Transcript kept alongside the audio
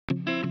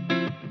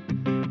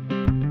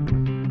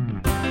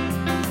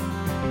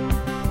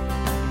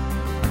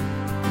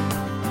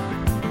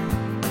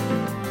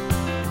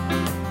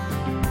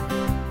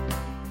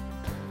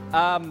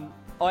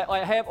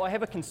I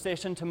have a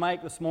concession to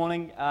make this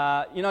morning.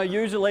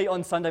 Usually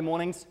on Sunday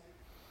mornings,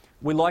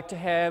 we like to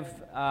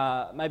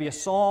have maybe a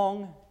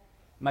song,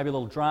 maybe a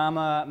little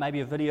drama,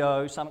 maybe a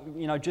video,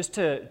 something, just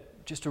to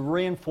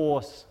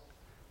reinforce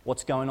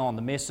what's going on,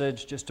 the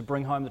message, just to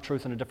bring home the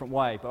truth in a different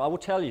way. But I will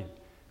tell you,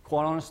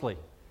 quite honestly,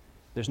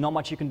 there's not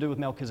much you can do with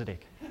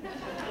Melchizedek.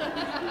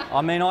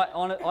 I mean,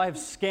 I have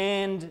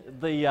scanned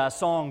the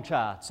song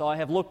charts, I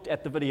have looked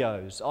at the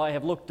videos, I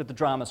have looked at the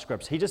drama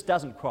scripts. He just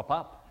doesn't crop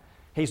up.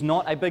 He's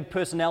not a big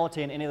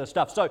personality in any of the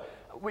stuff. So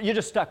you're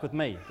just stuck with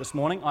me this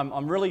morning.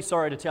 I'm really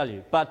sorry to tell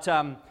you. But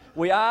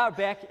we are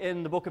back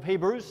in the book of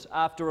Hebrews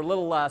after a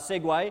little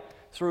segue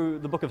through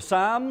the book of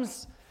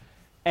Psalms.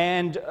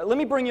 And let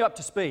me bring you up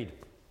to speed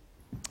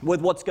with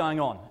what's going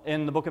on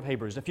in the book of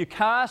Hebrews. If you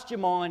cast your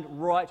mind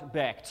right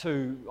back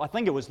to, I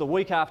think it was the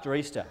week after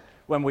Easter,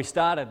 when we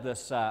started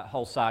this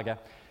whole saga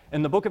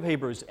in the book of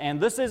Hebrews,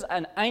 and this is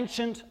an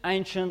ancient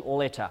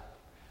letter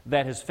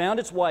that has found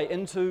its way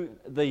into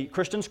the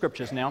Christian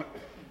scriptures now,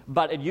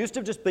 but it used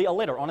to just be a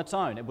letter on its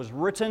own. It was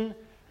written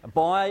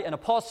by an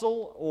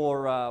apostle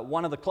or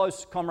one of the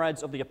close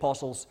comrades of the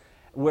apostles.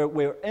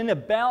 We're in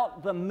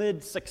about the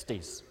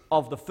mid-60s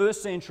of the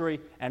first century,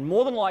 and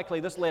more than likely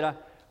this letter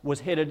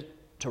was headed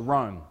to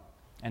Rome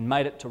and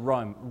made it to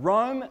Rome.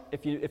 Rome,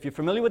 if you're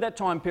familiar with that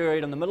time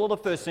period, in the middle of the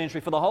first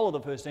century, for the whole of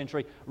the first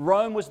century,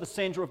 Rome was the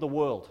center of the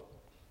world.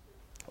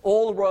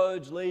 All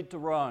roads lead to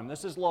Rome.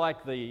 This is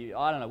like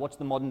what's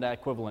the modern day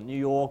equivalent? New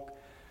York,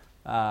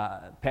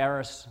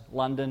 Paris,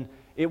 London.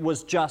 It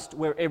was just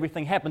where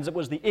everything happens. It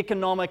was the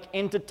economic,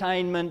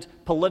 entertainment,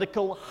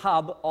 political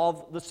hub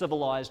of the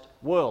civilized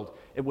world.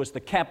 It was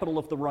the capital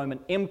of the Roman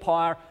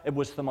Empire. It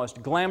was the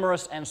most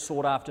glamorous and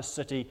sought-after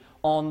city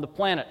on the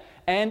planet.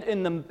 And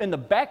in the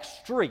back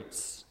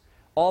streets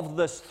of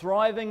this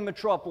thriving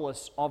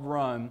metropolis of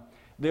Rome,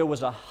 there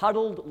was a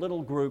huddled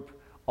little group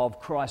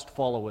of Christ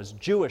followers,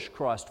 Jewish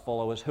Christ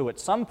followers, who at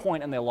some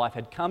point in their life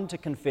had come to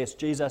confess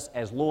Jesus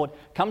as Lord,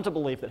 come to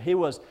believe that He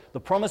was the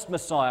promised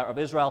Messiah of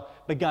Israel,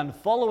 begun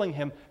following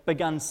Him,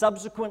 begun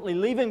subsequently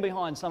leaving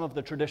behind some of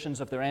the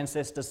traditions of their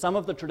ancestors, some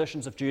of the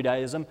traditions of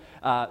Judaism,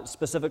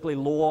 specifically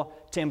law,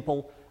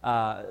 temple,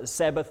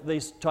 Sabbath,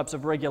 these types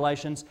of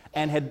regulations,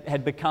 and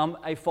had become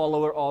a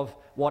follower of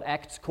what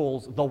Acts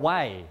calls the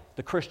way,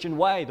 the Christian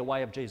way, the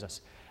way of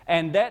Jesus.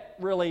 And that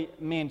really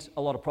meant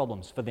a lot of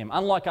problems for them.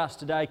 Unlike us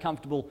today,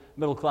 comfortable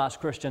middle-class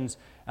Christians,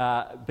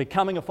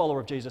 becoming a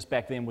follower of Jesus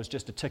back then was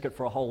just a ticket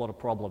for a whole lot of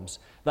problems.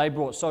 They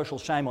brought social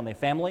shame on their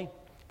family,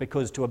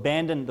 because to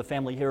abandon the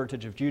family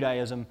heritage of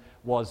Judaism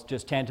was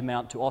just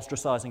tantamount to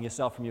ostracizing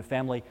yourself from your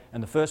family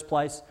in the first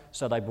place.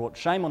 So they brought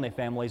shame on their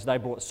families. They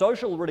brought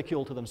social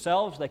ridicule to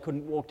themselves. They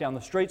couldn't walk down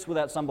the streets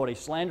without somebody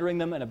slandering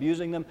them and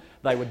abusing them.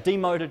 They were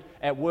demoted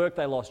at work.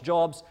 They lost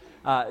jobs.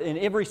 In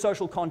every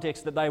social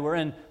context that they were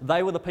in,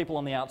 they were the people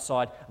on the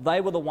outside. They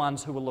were the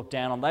ones who were looked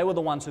down on. They were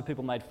the ones who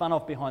people made fun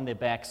of behind their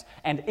backs.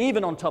 And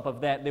even on top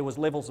of that, there was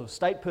levels of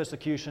state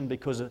persecution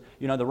because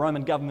the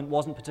Roman government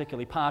wasn't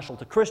particularly partial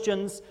to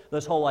Christians.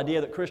 This whole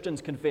idea that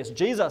Christians confess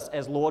Jesus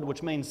as Lord,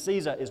 which means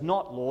Caesar is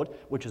not Lord,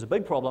 which is a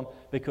big problem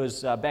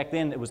because back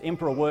then it was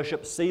emperor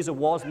worship. Caesar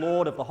was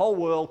Lord of the whole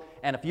world,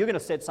 and if you're going to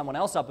set someone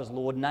else up as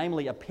Lord,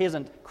 namely a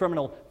peasant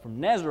criminal from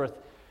Nazareth,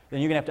 then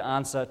you're going to have to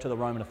answer to the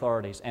Roman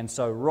authorities. And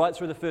so right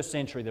through the first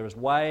century, there is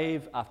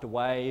wave after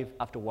wave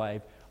after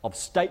wave of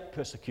state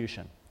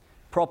persecution,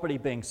 property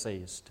being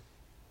seized,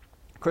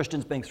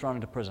 Christians being thrown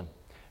into prison,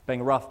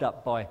 being roughed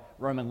up by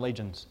Roman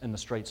legions in the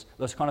streets.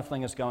 This kind of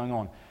thing is going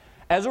on.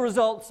 As a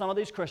result, some of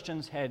these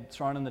Christians had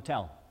thrown in the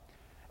towel.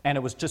 And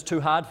it was just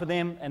too hard for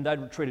them, and they'd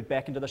retreated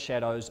back into the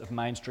shadows of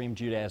mainstream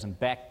Judaism,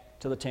 back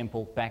to the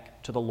temple,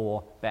 back to the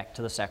law, back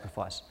to the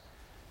sacrifice.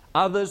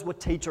 Others were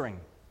teetering,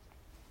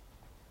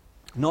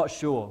 not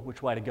sure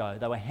which way to go.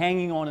 They were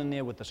hanging on in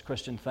there with this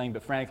Christian thing,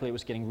 but frankly it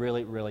was getting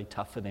really, really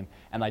tough for them,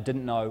 and they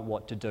didn't know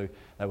what to do.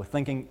 They were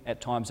thinking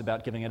at times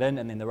about giving it in,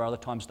 and then there were other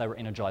times they were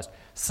energized.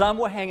 Some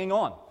were hanging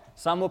on,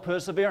 some were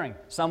persevering,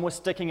 some were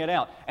sticking it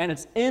out. And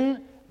it's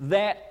in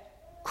that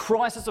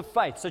crisis of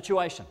faith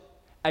situation,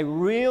 a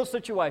real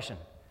situation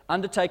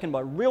undertaken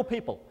by real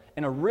people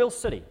in a real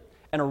city,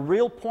 in a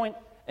real point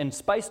in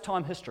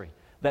space-time history,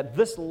 that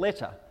this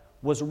letter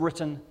was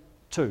written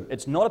to.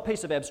 It's not a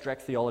piece of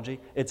abstract theology.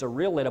 It's a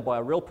real letter by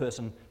a real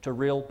person to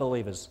real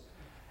believers.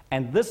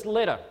 And this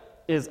letter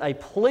is a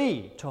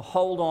plea to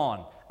hold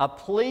on, a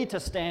plea to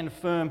stand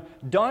firm.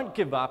 Don't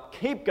give up.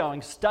 Keep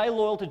going. Stay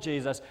loyal to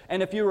Jesus.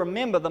 And if you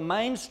remember, the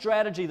main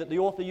strategy that the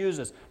author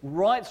uses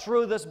right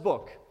through this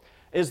book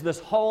is this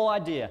whole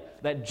idea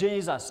that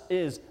Jesus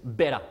is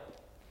better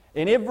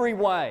in every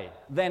way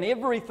than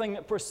everything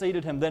that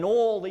preceded him, than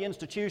all the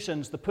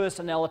institutions, the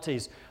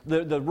personalities,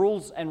 the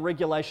rules and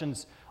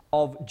regulations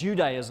of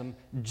Judaism.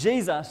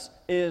 Jesus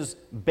is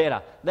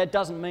better. That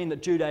doesn't mean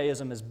that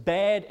Judaism is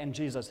bad and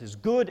Jesus is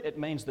good. It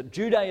means that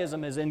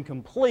Judaism is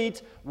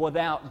incomplete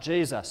without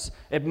Jesus.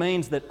 It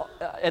means that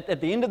at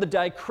the end of the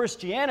day,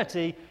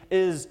 Christianity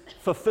is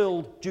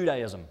fulfilled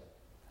Judaism.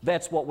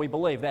 That's what we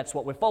believe. That's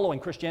what we're following.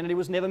 Christianity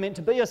was never meant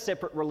to be a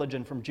separate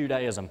religion from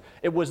Judaism.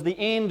 It was the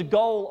end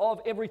goal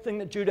of everything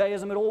that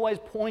Judaism had always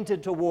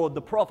pointed toward.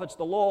 The prophets,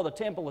 the law, the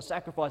temple, the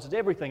sacrifices,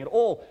 everything. It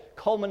all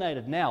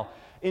culminated now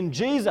in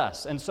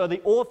Jesus. And so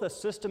the author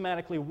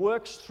systematically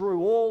works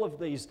through all of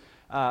these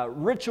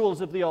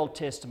rituals of the Old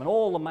Testament,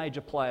 all the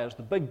major players,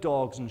 the big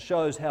dogs, and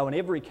shows how in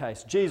every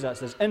case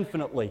Jesus is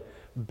infinitely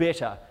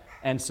better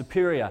and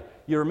superior.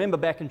 You remember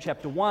back in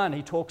chapter 1,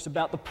 he talks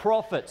about the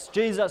prophets.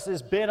 Jesus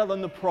is better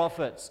than the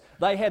prophets.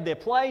 They had their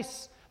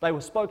place, they were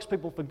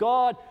spokespeople for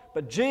God,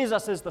 but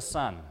Jesus is the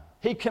Son.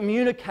 He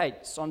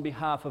communicates on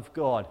behalf of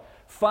God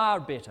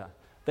far better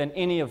than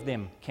any of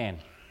them can.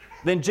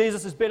 Then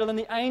Jesus is better than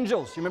the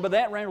angels. You remember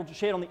that? Randall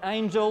shared on the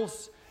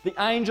angels. The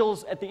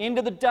angels at the end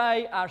of the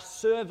day are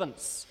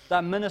servants.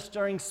 They're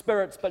ministering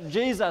spirits, but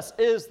Jesus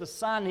is the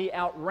Son. He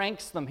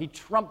outranks them. He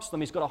trumps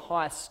them. He's got a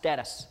higher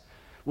status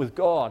with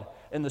God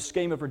in the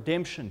scheme of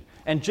redemption.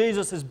 And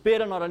Jesus is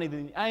better not only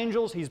than the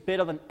angels, he's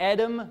better than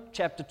Adam,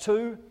 chapter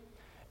 2.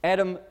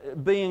 Adam,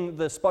 being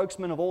the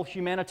spokesman of all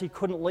humanity,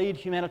 couldn't lead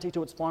humanity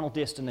to its final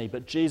destiny,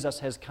 but Jesus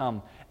has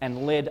come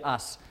and led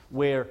us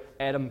where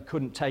Adam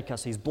couldn't take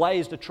us. He's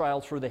blazed a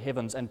trail through the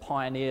heavens and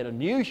pioneered a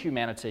new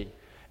humanity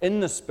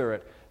in the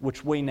Spirit,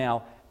 which we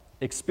now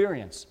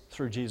experience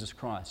through Jesus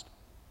Christ.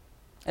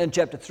 In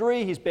chapter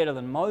 3, he's better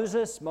than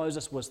Moses.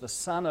 Moses was the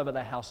son over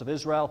the house of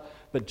Israel,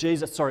 but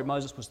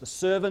Moses was the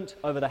servant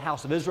over the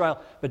house of Israel,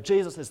 but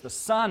Jesus is the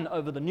son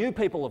over the new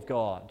people of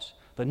God,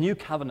 the new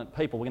covenant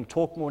people. We're going to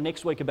talk more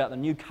next week about the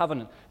new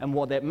covenant and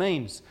what that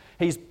means.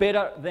 He's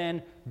better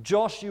than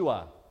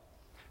Joshua,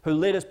 who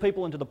led his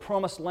people into the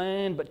promised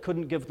land but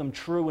couldn't give them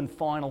true and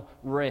final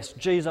rest.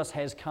 Jesus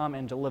has come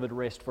and delivered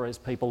rest for his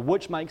people,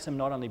 which makes him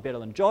not only better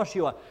than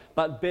Joshua,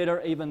 but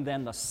better even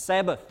than the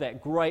Sabbath,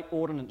 that great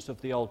ordinance of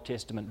the Old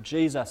Testament.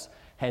 Jesus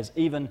has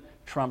even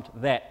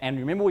trumped that. And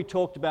remember, we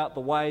talked about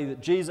the way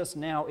that Jesus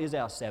now is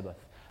our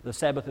Sabbath. The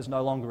Sabbath is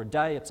no longer a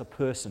day, it's a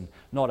person.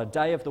 Not a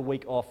day of the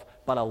week off,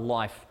 but a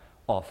life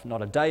off.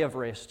 Not a day of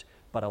rest,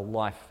 but a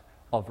life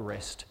of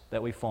rest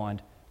that we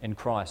find in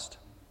Christ.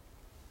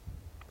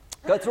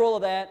 Go through all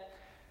of that,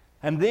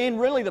 and then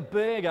really the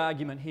big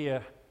argument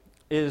here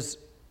is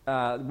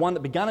one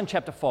that began in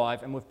chapter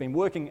 5, and we've been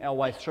working our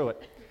way through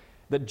it,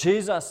 that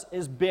Jesus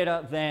is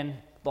better than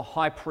the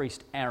high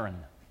priest Aaron.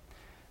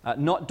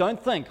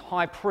 Don't think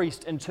high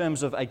priest in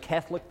terms of a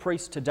Catholic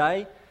priest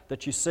today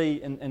that you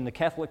see in the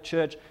Catholic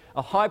Church.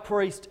 A high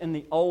priest in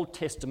the Old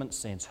Testament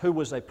sense, who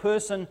was a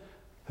person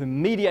who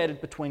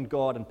mediated between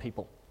God and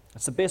people.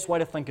 That's the best way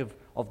to think of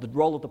the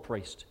role of the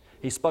priest.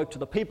 He spoke to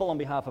the people on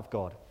behalf of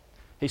God.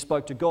 He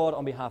spoke to God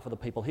on behalf of the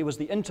people. He was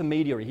the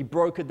intermediary. He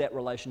brokered that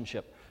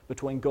relationship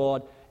between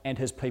God and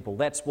his people.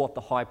 That's what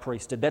the high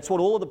priest did. That's what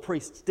all of the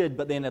priests did,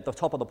 but then at the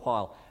top of the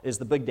pile is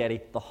the big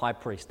daddy, the high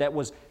priest. That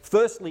was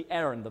firstly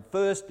Aaron,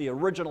 the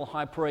original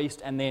high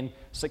priest, and then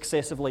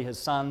successively his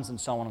sons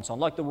and so on and so on.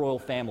 Like the royal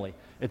family,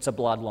 it's a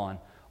bloodline.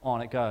 On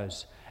it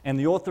goes. And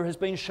the author has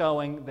been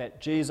showing that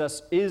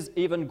Jesus is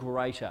even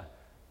greater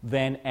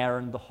than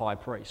Aaron, the high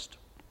priest.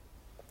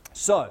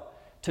 So,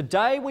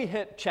 today we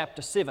hit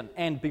chapter 7,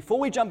 and before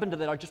we jump into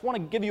that, I just want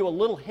to give you a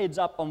little heads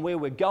up on where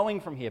we're going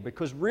from here,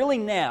 because really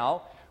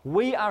now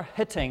we are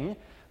hitting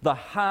the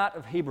heart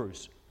of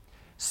Hebrews.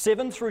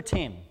 7 through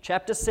 10,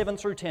 chapter 7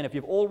 through 10, if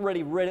you've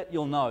already read it,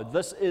 you'll know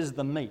this is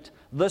the meat.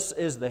 This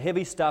is the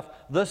heavy stuff.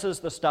 This is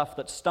the stuff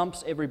that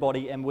stumps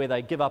everybody and where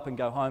they give up and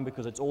go home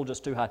because it's all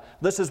just too hard.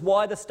 This is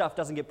why this stuff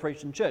doesn't get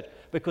preached in church,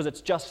 because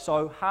it's just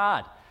so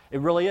hard. It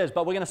really is,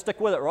 but we're going to stick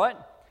with it, right?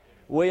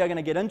 We are going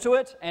to get into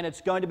it, and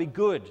it's going to be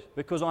good,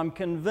 because I'm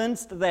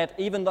convinced that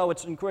even though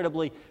it's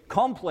incredibly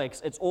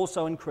complex, it's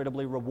also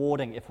incredibly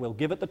rewarding if we'll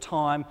give it the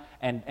time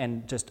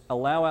and just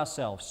allow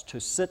ourselves to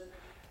sit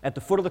at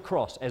the foot of the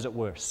cross, as it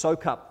were,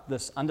 soak up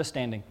this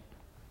understanding,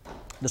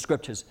 the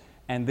Scriptures,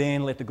 and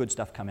then let the good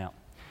stuff come out.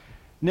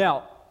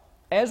 Now,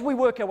 as we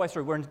work our way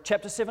through, we're in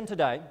chapter 7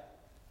 today.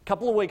 A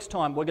couple of weeks'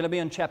 time, we're going to be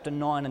in chapter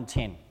 9 and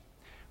 10.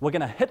 We're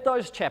going to hit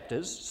those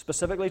chapters,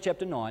 specifically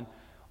chapter 9,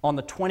 on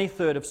the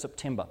 23rd of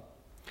September.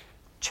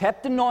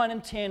 Chapter 9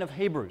 and 10 of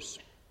Hebrews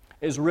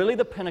is really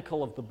the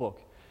pinnacle of the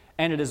book,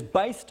 and it is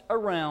based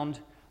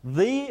around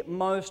the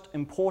most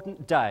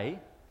important day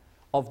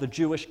of the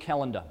Jewish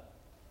calendar,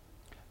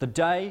 the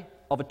Day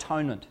of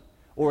Atonement,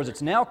 or as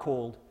it's now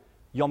called,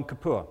 Yom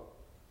Kippur.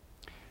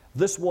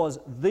 This was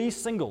the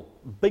single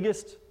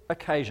biggest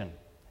occasion.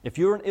 If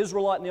you're an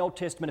Israelite in the Old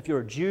Testament, if you're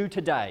a Jew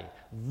today,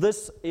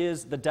 this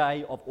is the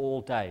day of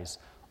all days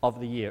of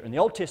the year. In the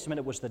Old Testament,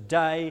 it was the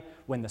day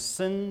when the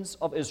sins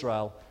of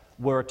Israel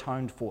were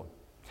atoned for.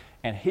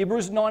 And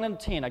Hebrews 9 and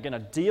 10 are going to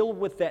deal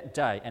with that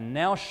day and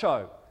now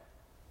show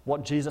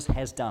what Jesus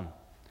has done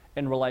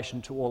in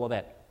relation to all of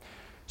that.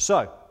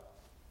 So,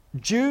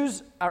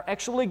 Jews are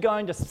actually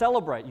going to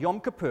celebrate Yom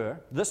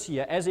Kippur this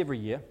year, as every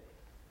year,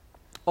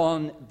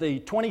 on the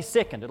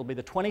 22nd. It'll be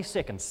the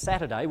 22nd,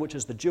 Saturday, which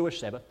is the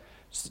Jewish Sabbath,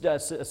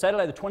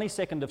 Saturday the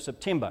 22nd of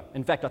September.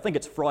 In fact, I think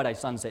it's Friday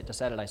sunset to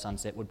Saturday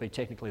sunset would be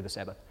technically the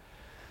Sabbath.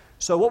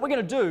 So what we're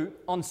going to do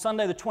on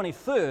Sunday the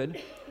 23rd,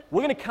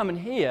 we're going to come in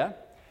here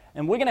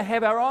and we're going to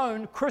have our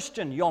own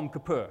Christian Yom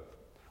Kippur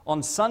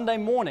on Sunday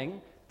morning,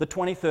 the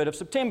 23rd of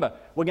September.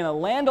 We're going to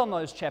land on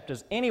those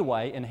chapters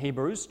anyway in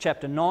Hebrews,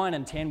 chapter 9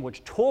 and 10,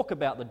 which talk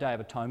about the Day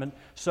of Atonement.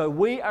 So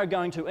we are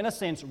going to, in a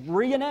sense,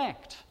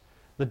 reenact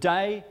the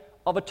Day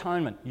of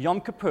Atonement, Yom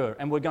Kippur,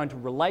 and we're going to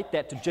relate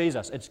that to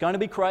Jesus. It's going to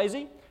be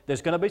crazy.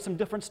 There's going to be some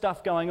different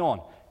stuff going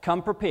on.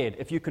 Come prepared.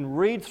 If you can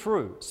read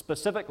through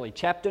specifically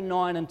chapter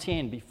 9 and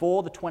 10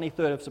 before the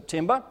 23rd of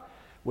September,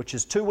 which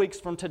is 2 weeks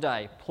from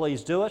today,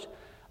 please do it.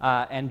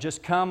 And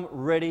just come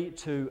ready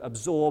to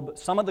absorb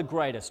some of the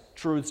greatest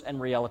truths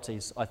and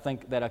realities, I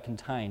think, that are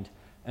contained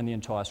in the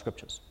entire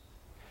Scriptures.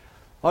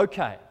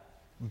 Okay,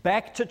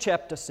 back to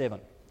chapter 7.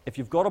 If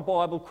you've got a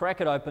Bible,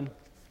 crack it open.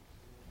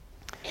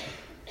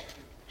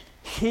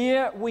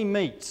 Here we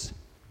meet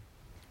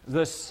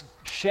this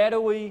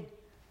shadowy,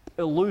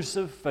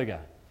 elusive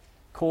figure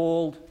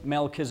called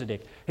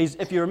Melchizedek.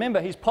 If you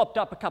remember, he's popped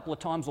up a couple of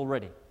times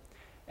already.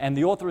 And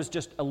the author has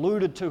just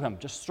alluded to him,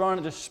 just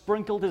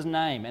sprinkled his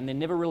name, and they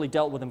never really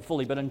dealt with him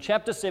fully. But in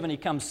chapter 7, he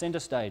comes center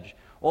stage.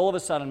 All of a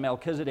sudden,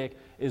 Melchizedek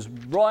is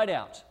right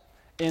out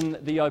in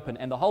the open,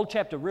 and the whole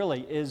chapter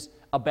really is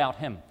about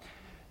him.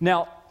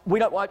 Now,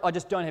 I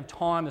just don't have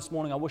time this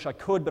morning. I wish I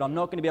could, but I'm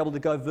not going to be able to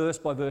go verse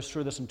by verse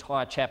through this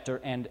entire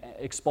chapter and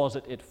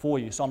exposit it for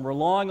you. So I'm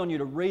relying on you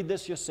to read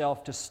this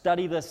yourself, to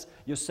study this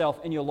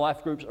yourself in your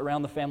life groups,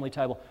 around the family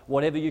table,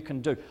 whatever you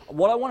can do.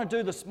 What I want to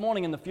do this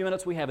morning in the few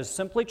minutes we have is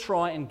simply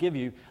try and give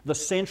you the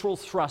central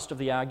thrust of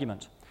the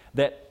argument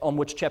on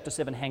which chapter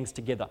 7 hangs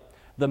together.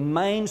 The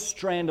main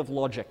strand of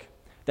logic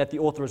that the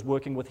author is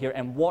working with here,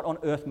 and what on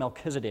earth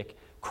Melchizedek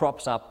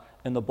crops up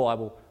in the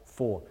Bible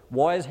for.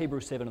 Why is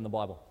Hebrews 7 in the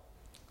Bible?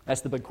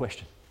 That's the big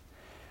question.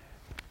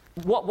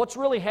 What's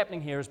really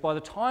happening here is by the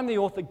time the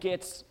author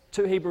gets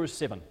to Hebrews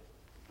 7,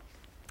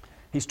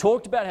 he's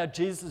talked about how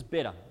Jesus is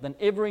better than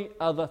every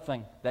other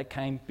thing that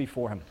came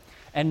before him.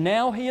 And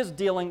now he is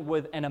dealing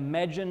with an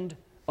imagined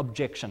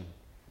objection.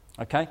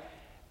 Okay?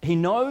 He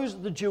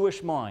knows the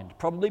Jewish mind,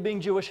 probably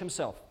being Jewish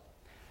himself.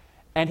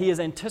 And he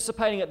is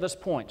anticipating at this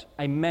point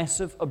a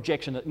massive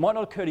objection that might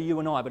not occur to you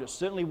and I, but it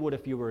certainly would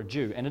if you were a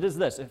Jew. And it is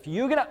this: if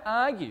you're going to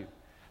argue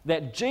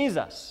that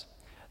Jesus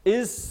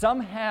is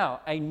somehow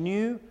a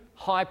new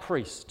high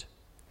priest,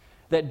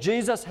 that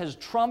Jesus has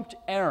trumped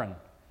Aaron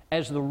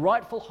as the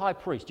rightful high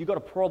priest, you've got a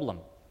problem.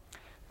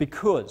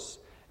 Because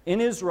in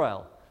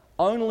Israel,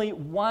 only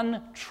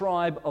one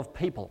tribe of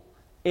people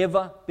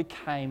ever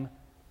became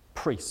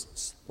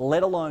priests,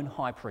 let alone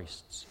high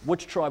priests.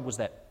 Which tribe was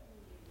that?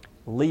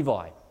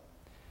 Levi.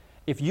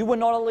 If you were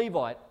not a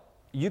Levite,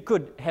 you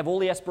could have all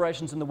the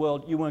aspirations in the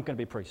world, you weren't going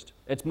to be a priest.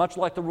 It's much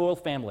like the royal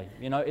family.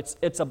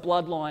 It's a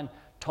bloodline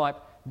type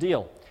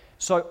deal.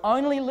 So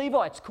only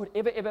Levites could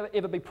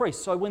ever be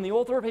priests. So when the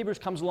author of Hebrews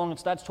comes along and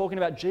starts talking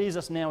about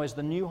Jesus now as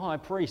the new high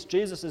priest,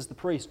 Jesus is the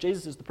priest,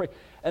 Jesus is the priest,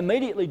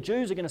 immediately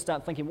Jews are going to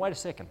start thinking, wait a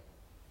second,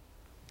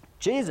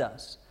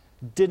 Jesus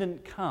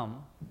didn't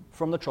come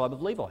from the tribe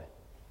of Levi.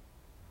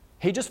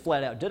 He just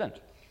flat out didn't.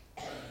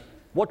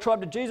 What tribe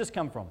did Jesus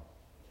come from?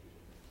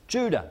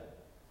 Judah.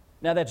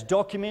 Now that's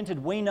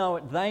documented, we know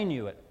it, they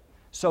knew it.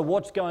 So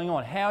what's going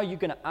on? How are you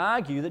going to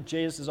argue that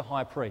Jesus is a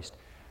high priest?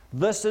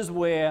 This is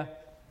where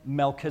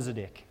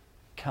Melchizedek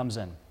comes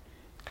in.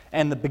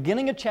 And the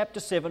beginning of chapter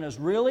 7 is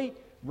really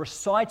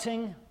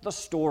reciting the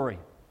story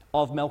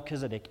of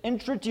Melchizedek,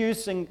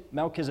 introducing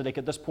Melchizedek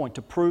at this point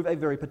to prove a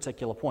very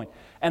particular point.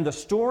 And the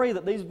story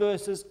that these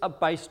verses are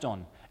based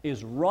on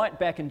is right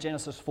back in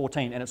Genesis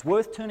 14, and it's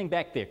worth turning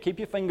back there. Keep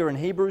your finger in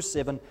Hebrews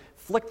 7,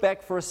 flick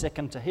back for a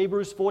second to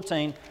Hebrews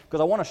 14, because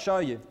I want to show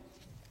you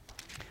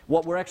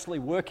what we're actually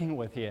working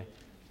with here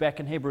back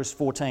in Hebrews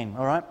 14,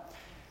 all right?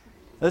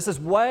 This is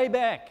way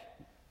back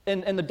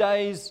in the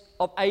days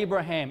of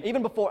Abraham,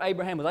 even before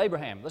Abraham was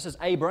Abraham. This is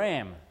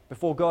Abram,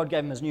 before God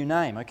gave him his new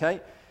name, okay?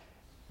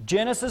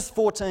 Genesis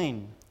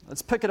 14,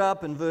 let's pick it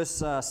up in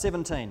verse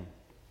 17.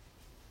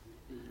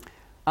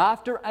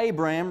 After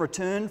Abram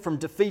returned from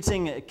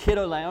defeating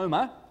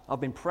Chedorlaomer, I've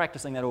been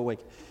practicing that all week,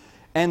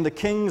 and the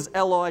kings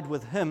allied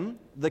with him,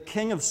 the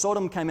king of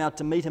Sodom came out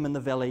to meet him in the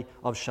valley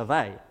of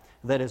Shaveh,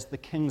 that is the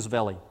king's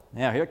valley.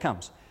 Now here it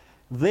comes.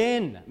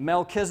 Then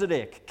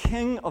Melchizedek,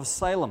 king of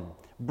Salem,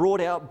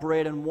 brought out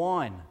bread and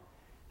wine.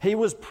 He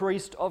was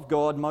priest of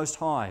God Most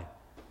High,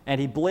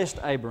 and he blessed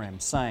Abram,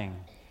 saying,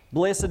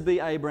 Blessed be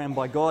Abram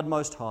by God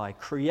Most High,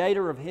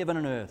 creator of heaven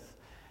and earth,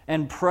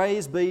 and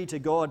praise be to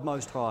God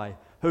Most High,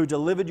 who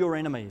delivered your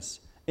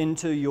enemies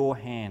into your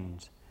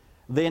hand.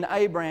 Then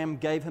Abram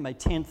gave him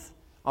 1/10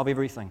 of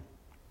everything.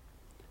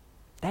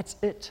 That's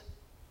it.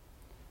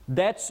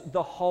 That's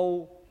the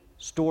whole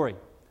story.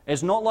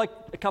 It's not like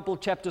a couple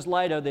of chapters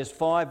later, there's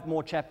 5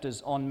 more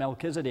chapters on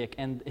Melchizedek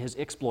and his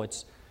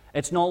exploits.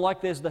 It's not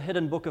like there's the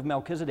hidden book of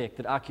Melchizedek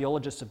that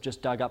archaeologists have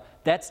just dug up.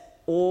 That's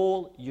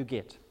all you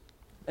get.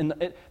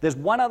 And there's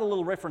one other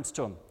little reference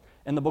to him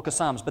in the book of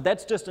Psalms, but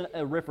that's just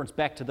a reference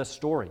back to this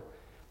story.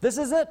 This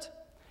is it.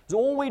 It's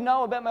all we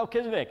know about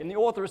Melchizedek, and the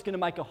author is going to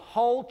make a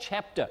whole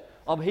chapter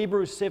of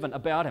Hebrews 7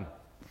 about him.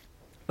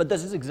 But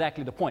this is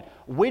exactly the point.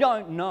 We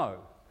don't know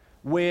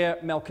where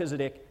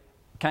Melchizedek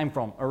came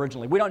from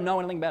originally. We don't know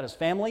anything about his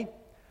family.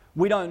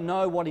 We don't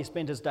know what he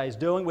spent his days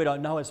doing. We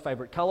don't know his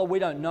favorite color. We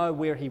don't know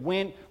where he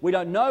went. We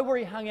don't know where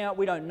he hung out.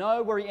 We don't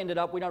know where he ended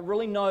up. We don't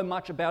really know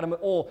much about him at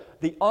all.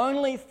 The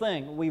only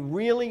thing we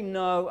really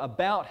know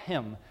about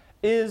him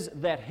is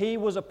that he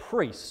was a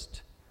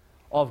priest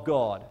of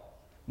God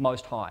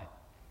Most High.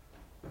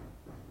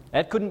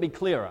 That couldn't be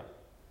clearer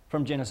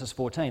from Genesis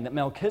 14, that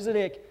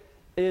Melchizedek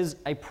is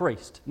a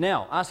priest.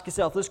 Now, ask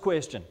yourself this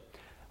question.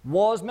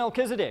 Was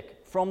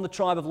Melchizedek from the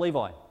tribe of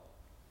Levi?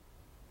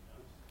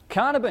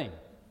 Can't have been.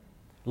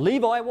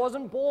 Levi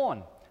wasn't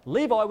born.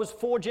 Levi was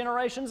 4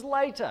 generations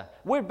later.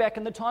 We're back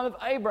in the time of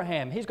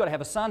Abraham. He's got to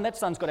have a son, that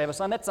son's got to have a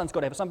son, that son's got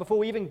to have a son before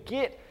we even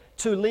get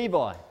to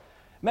Levi.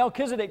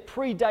 Melchizedek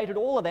predated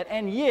all of that,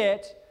 and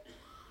yet,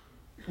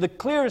 the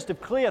clearest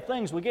of clear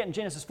things we get in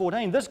Genesis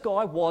 14, this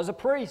guy was a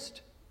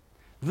priest.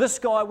 This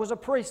guy was a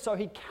priest, so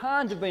he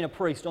can't have been a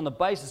priest on the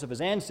basis of his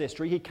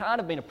ancestry. He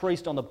can't have been a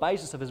priest on the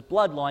basis of his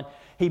bloodline.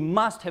 He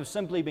must have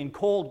simply been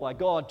called by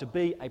God to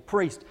be a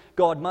priest.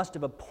 God must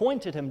have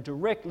appointed him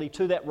directly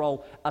to that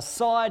role,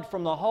 aside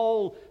from the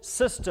whole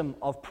system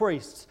of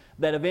priests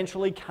that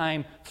eventually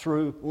came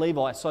through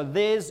Levi. So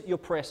there's your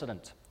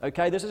precedent.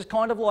 Okay, this is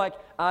kind of like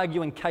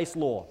arguing case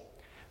law.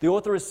 The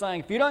author is saying,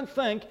 if you don't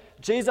think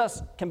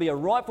Jesus can be a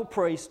rightful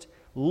priest,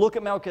 look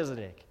at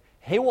Melchizedek.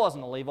 He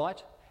wasn't a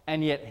Levite,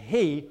 and yet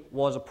he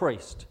was a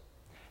priest.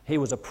 He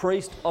was a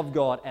priest of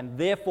God, and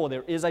therefore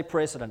there is a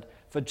precedent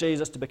for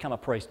Jesus to become a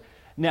priest.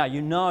 Now,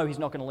 you know he's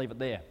not going to leave it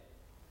there.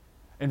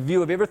 In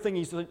view of everything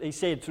he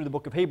said through the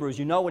book of Hebrews,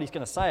 you know what he's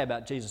going to say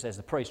about Jesus as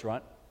the priest,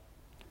 right?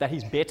 That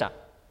he's better.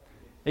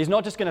 He's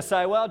not just going to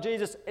say, well,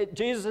 Jesus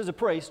is a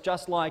priest,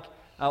 just like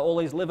all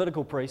these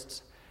Levitical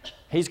priests.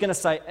 He's going to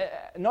say,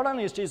 not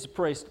only is Jesus a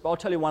priest, but I'll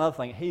tell you one other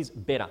thing, he's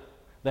better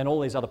than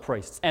all these other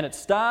priests. And it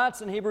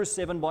starts in Hebrews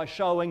 7 by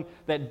showing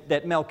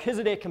that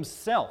Melchizedek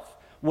himself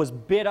was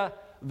better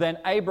than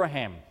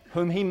Abraham,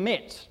 whom he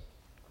met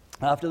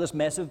after this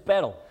massive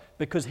battle,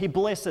 because he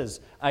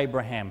blesses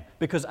Abraham,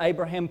 because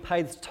Abraham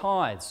pays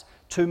tithes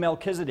to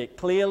Melchizedek,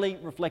 clearly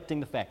reflecting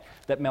the fact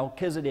that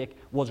Melchizedek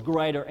was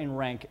greater in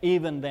rank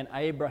even than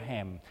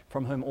Abraham,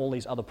 from whom all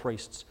these other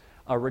priests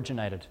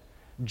originated.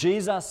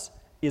 Jesus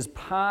is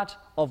part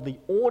of the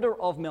order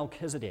of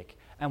Melchizedek.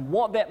 And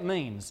what that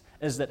means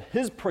is that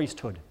his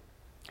priesthood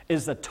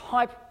is the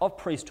type of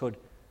priesthood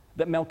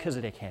that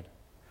Melchizedek had,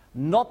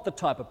 not the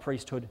type of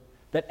priesthood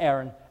that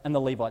Aaron and the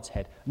Levites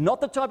had.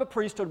 Not the type of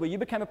priesthood where you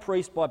became a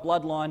priest by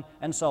bloodline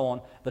and so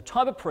on. The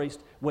type of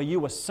priest where you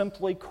were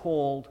simply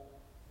called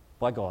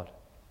by God.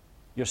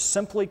 You're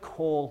simply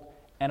called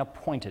and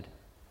appointed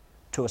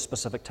to a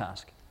specific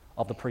task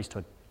of the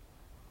priesthood.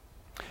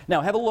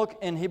 Now, have a look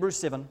in Hebrews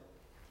 7,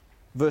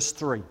 verse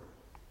 3.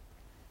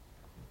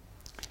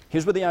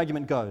 Here's where the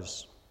argument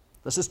goes.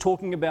 This is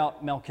talking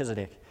about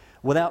Melchizedek.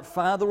 Without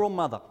father or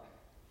mother,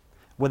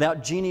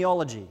 without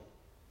genealogy,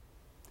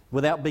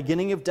 without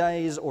beginning of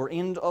days or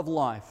end of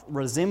life,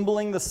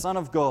 resembling the Son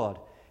of God,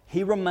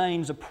 he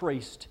remains a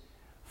priest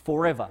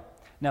forever.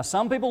 Now,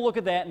 some people look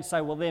at that and say,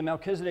 well, there,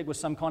 Melchizedek was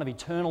some kind of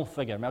eternal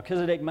figure.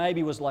 Melchizedek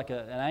maybe was like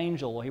an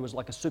angel, or he was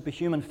like a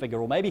superhuman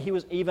figure, or maybe he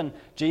was even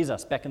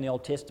Jesus back in the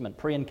Old Testament,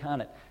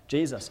 pre-incarnate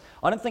Jesus.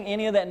 I don't think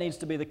any of that needs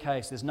to be the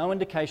case. There's no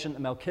indication that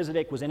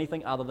Melchizedek was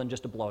anything other than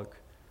just a bloke.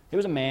 He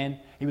was a man.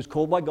 He was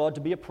called by God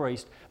to be a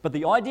priest. But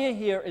the idea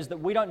here is that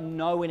we don't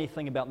know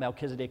anything about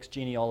Melchizedek's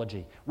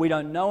genealogy. We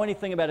don't know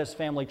anything about his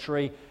family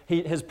tree.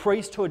 His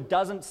priesthood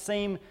doesn't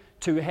seem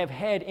to have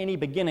had any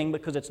beginning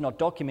because it's not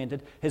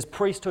documented. His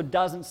priesthood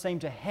doesn't seem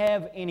to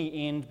have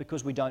any end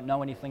because we don't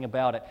know anything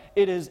about it.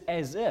 It is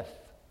as if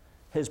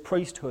his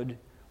priesthood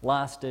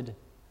lasted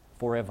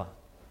forever.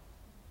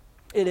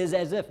 It is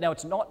as if. Now,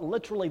 it's not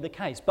literally the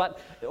case, but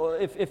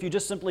if you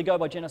just simply go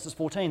by Genesis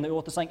 14, the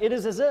author's saying it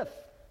is as if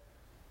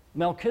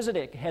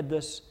Melchizedek had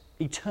this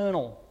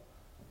eternal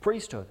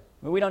priesthood.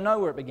 We don't know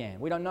where it began.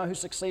 We don't know who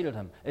succeeded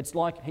him. It's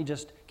like he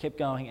just kept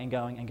going and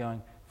going and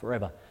going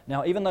forever.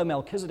 Now, even though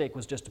Melchizedek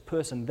was just a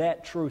person,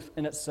 that truth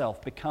in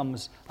itself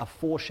becomes a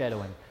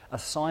foreshadowing, a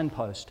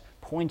signpost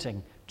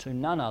pointing to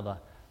none other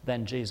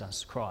than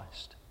Jesus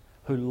Christ,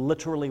 who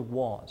literally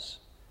was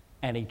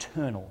an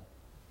eternal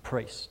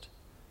priest.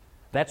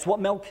 That's what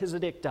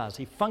Melchizedek does.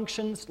 He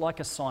functions like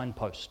a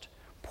signpost,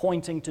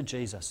 pointing to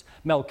Jesus.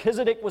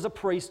 Melchizedek was a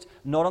priest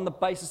not on the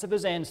basis of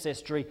his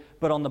ancestry,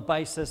 but on the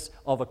basis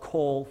of a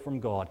call from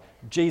God.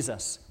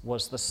 Jesus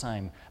was the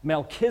same.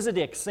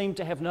 Melchizedek seemed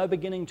to have no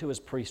beginning to his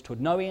priesthood,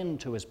 no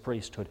end to his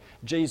priesthood.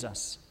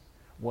 Jesus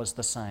was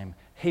the same.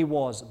 He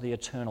was the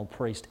eternal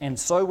priest. And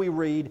so we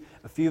read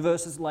a few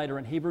verses later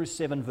in Hebrews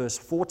 7, verse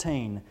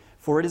 14,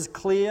 "For it is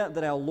clear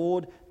that our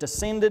Lord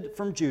descended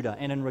from Judah,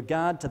 and in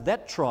regard to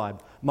that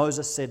tribe,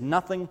 Moses said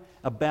nothing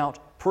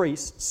about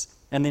priests."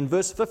 And then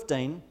verse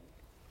 15,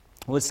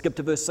 let's skip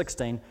to verse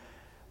 16,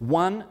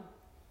 "One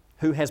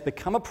who has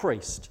become a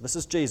priest," this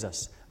is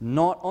Jesus,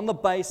 "not on the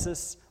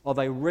basis of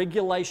a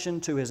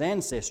regulation to his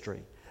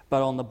ancestry,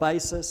 but on the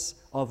basis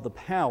of the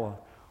power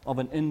of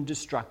an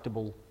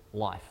indestructible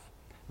life.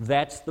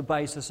 That's the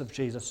basis of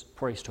Jesus'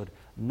 priesthood.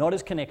 Not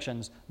his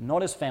connections,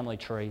 not his family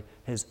tree,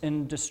 his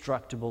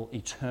indestructible,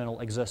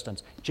 eternal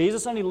existence.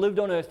 Jesus only lived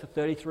on earth for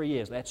 33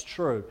 years, that's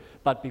true.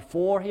 But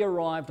before he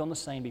arrived on the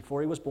scene,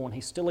 before he was born,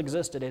 he still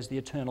existed as the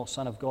eternal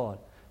Son of God.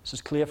 This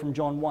is clear from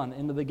John 1.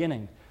 In the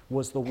beginning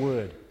was the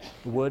Word.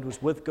 The Word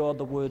was with God,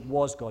 the Word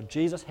was God.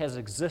 Jesus has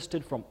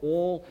existed from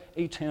all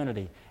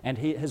eternity, and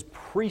his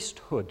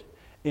priesthood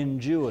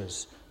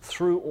endures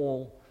through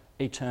all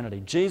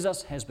eternity.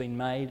 Jesus has been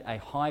made a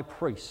high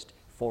priest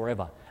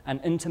forever,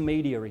 an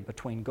intermediary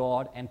between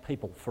God and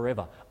people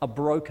forever, a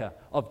broker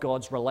of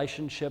God's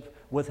relationship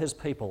with his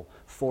people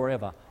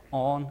forever,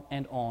 on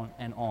and on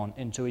and on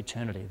into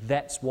eternity.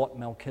 That's what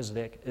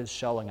Melchizedek is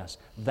showing us.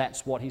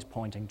 That's what he's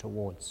pointing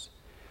towards.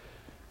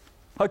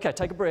 Okay,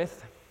 take a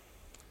breath.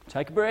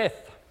 Take a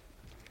breath.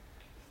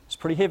 It's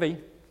pretty heavy.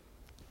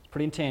 It's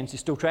pretty intense. You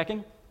still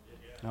tracking?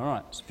 All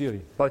right, it's a few of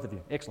you, both of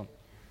you. Excellent.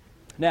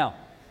 Now,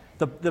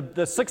 the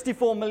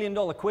 $64 million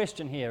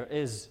question here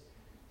is,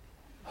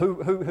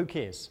 who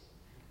cares?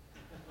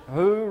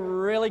 Who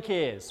really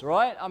cares,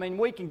 right? I mean,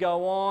 we can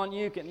go on,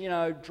 you can,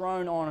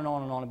 drone on and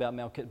on and on about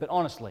Melchizedek, but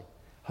honestly,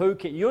 who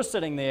cares? You're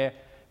sitting there,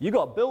 you've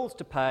got bills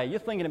to pay, you're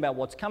thinking about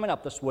what's coming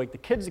up this week, the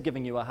kids are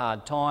giving you a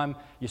hard time,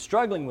 you're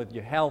struggling with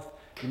your health,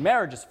 your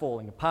marriage is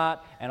falling apart,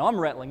 and I'm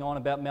rattling on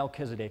about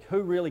Melchizedek.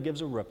 Who really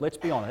gives a rip? Let's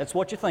be honest. That's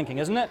what you're thinking,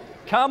 isn't it?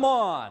 Come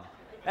on.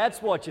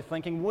 That's what you're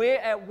thinking.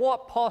 At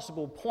what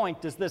possible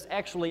point does this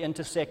actually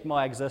intersect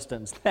my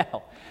existence?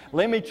 Now,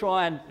 let me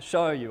try and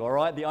show you, all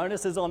right? The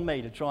onus is on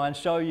me to try and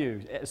show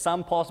you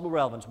some possible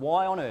relevance.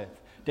 Why on earth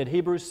did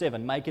Hebrews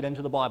 7 make it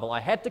into the Bible? I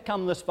had to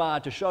come this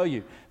far to show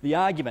you the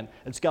argument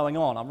that's going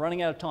on. I'm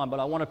running out of time, but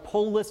I want to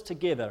pull this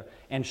together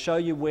and show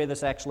you where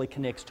this actually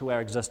connects to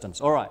our existence.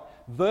 All right,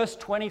 verse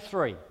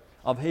 23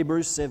 of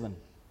Hebrews 7.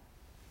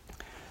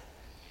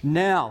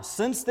 Now,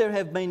 since there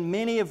have been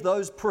many of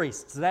those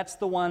priests, that's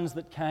the ones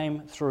that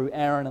came through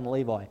Aaron and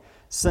Levi,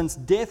 since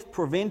death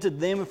prevented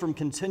them from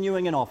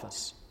continuing in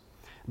office,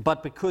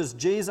 but because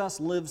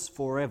Jesus lives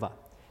forever,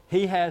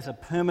 he has a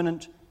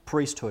permanent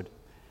priesthood.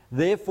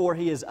 Therefore,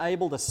 he is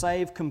able to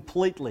save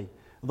completely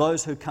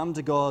those who come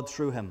to God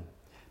through him,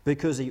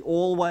 because he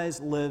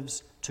always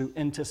lives to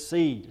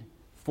intercede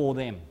for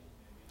them.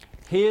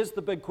 Here's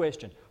the big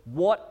question.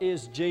 What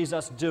is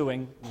Jesus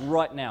doing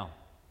right now?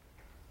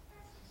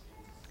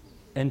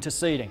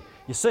 Interceding.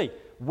 You see,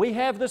 we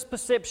have this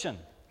perception,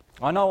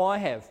 I know I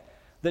have,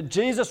 that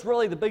Jesus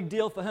really, the big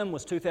deal for him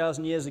was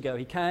 2,000 years ago.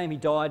 He came, he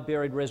died,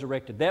 buried,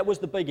 resurrected. That was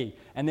the biggie.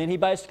 And then he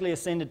basically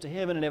ascended to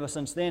heaven, and ever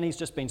since then he's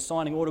just been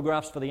signing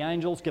autographs for the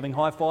angels, giving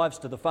high fives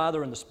to the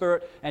Father and the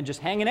Spirit, and just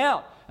hanging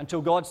out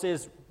until God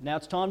says, now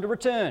it's time to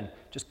return.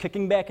 Just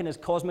kicking back in his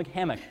cosmic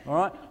hammock. All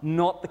right?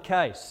 Not the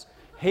case.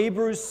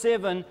 Hebrews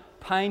 7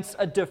 paints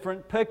a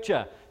different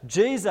picture.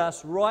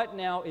 Jesus right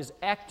now is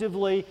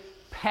actively,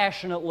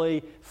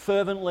 passionately,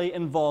 fervently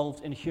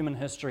involved in human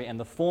history, and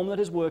the form that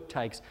his work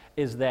takes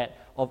is that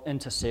of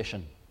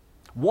intercession.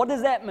 What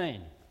does that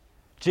mean?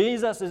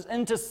 Jesus is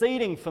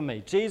interceding for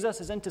me. Jesus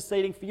is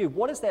interceding for you.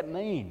 What does that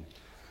mean?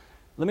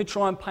 Let me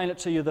try and paint it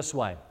to you this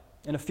way.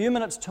 In a few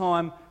minutes'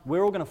 time,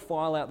 we're all going to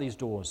file out these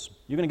doors.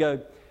 You're going to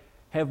go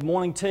have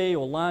morning tea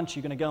or lunch.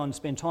 You're going to go and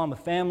spend time with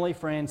family,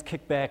 friends,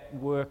 kick back,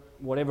 work,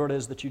 whatever it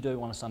is that you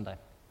do on a Sunday.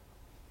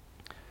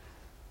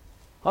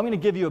 I'm going to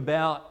give you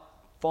about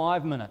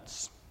 5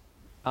 minutes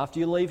after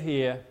you leave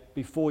here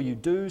before you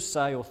do,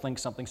 say, or think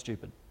something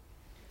stupid.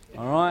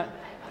 All right?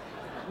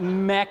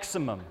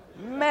 Maximum.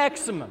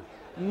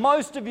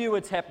 Most of you,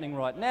 it's happening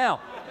right now.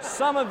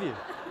 Some of you,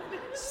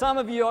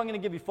 I'm going to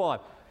give you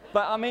 5.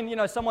 But I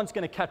mean, someone's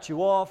going to cut you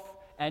off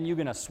and you're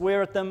going to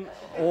swear at them,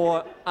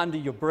 or under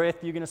your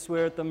breath you're going to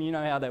swear at them. You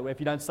know how that works. If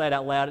you don't say it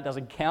out loud, it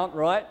doesn't count,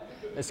 right?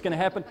 It's going to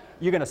happen.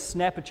 You're going to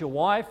snap at your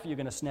wife. You're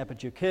going to snap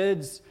at your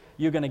kids.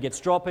 You're going to get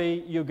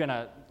stroppy. You're going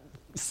to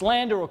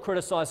slander or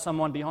criticize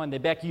someone behind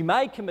their back. You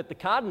may commit the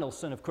cardinal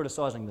sin of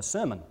criticizing the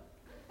sermon.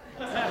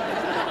 There's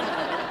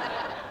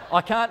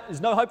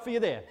no hope for you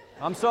there.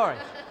 I'm sorry.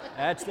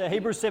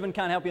 Hebrews 7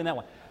 can't help you in that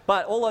one.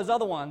 But all those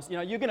other ones,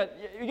 you're going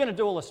to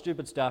do all the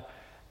stupid stuff.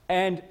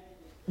 And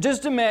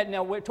just imagine,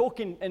 now we're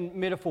talking in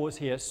metaphors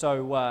here,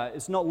 so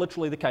it's not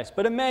literally the case.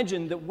 But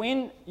imagine that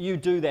when you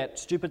do that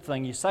stupid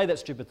thing, you say that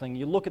stupid thing,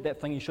 you look at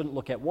that thing you shouldn't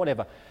look at,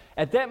 whatever.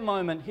 At that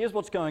moment, here's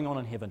what's going on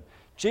in heaven.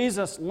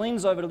 Jesus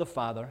leans over to the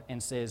Father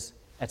and says,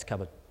 "That's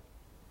covered.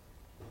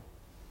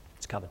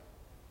 It's covered.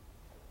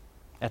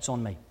 That's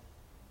on me.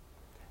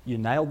 You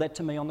nailed that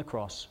to me on the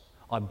cross.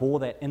 I bore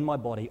that in my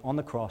body on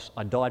the cross.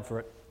 I died for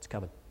it. It's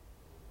covered."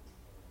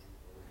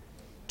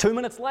 2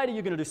 minutes later,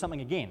 you're going to do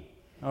something again.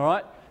 All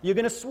right? You're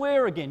going to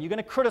swear again. You're going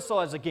to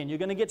criticize again. You're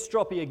going to get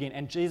stroppy again.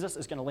 And Jesus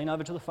is going to lean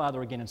over to the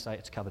Father again and say,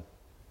 "It's covered.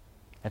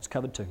 That's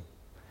covered too.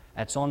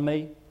 That's on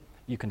me.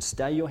 You can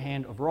stay your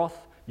hand of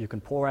wrath. You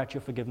can pour out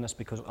your forgiveness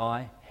because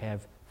I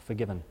have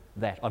forgiven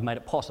that. I've made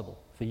it possible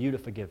for you to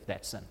forgive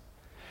that sin."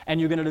 And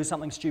you're going to do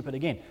something stupid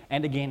again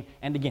and again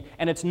and again.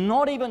 And it's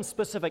not even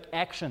specific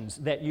actions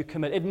that you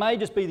commit. It may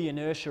just be the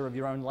inertia of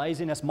your own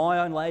laziness, my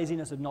own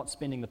laziness of not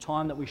spending the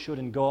time that we should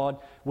in God,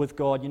 with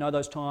God. You know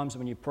those times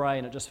when you pray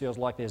and it just feels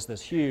like there's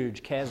this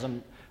huge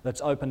chasm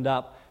that's opened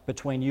up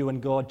between you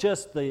and God.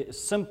 Just the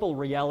simple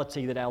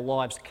reality that our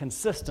lives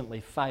consistently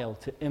fail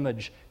to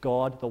image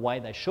God the way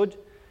they should,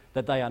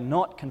 that they are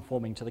not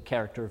conforming to the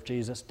character of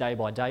Jesus day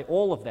by day.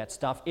 All of that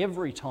stuff,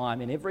 every time,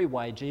 in every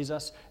way,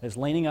 Jesus is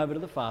leaning over to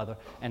the Father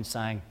and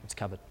saying, it's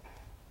covered.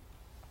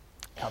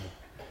 Covered.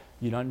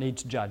 You don't need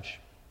to judge.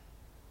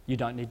 You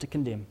don't need to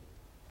condemn,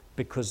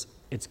 because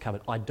it's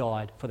covered. I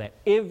died for that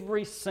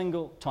every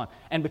single time.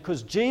 And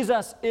because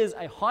Jesus is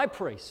a high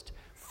priest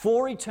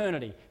for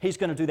eternity, he's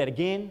going to do that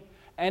again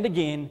and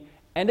again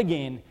and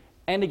again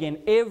and again,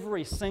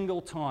 every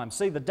single time.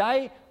 See, the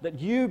day that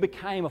you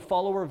became a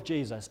follower of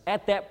Jesus,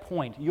 at that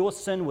point, your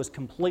sin was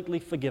completely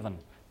forgiven,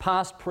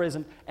 past,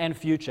 present, and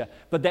future.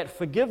 But that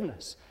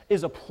forgiveness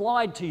is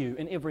applied to you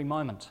in every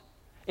moment.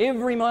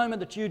 Every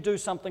moment that you do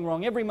something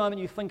wrong, every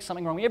moment you think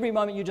something wrong, every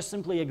moment you just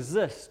simply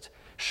exist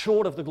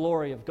short of the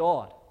glory of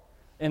God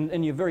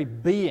in your very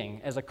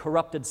being as a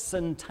corrupted,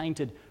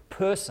 sin-tainted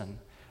person,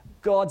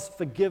 God's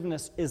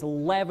forgiveness is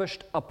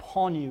lavished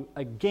upon you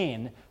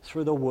again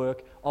through the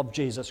work of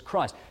Jesus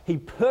Christ. He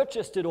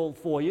purchased it all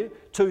for you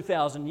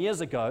 2,000 years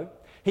ago.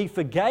 He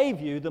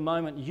forgave you the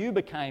moment you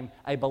became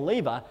a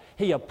believer.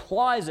 He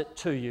applies it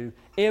to you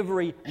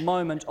every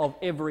moment of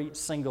every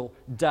single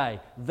day.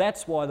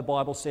 That's why the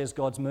Bible says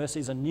God's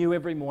mercies are new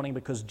every morning,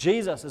 because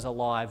Jesus is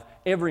alive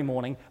every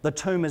morning. The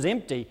tomb is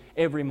empty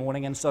every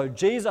morning, and so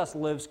Jesus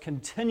lives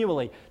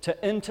continually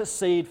to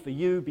intercede for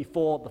you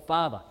before the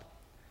Father.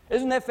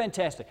 Isn't that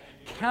fantastic?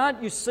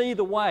 Can't you see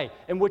the way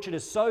in which it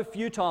is so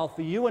futile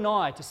for you and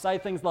I to say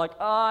things like,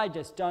 I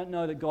just don't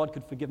know that God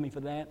could forgive me for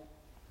that.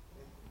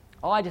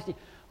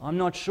 I'm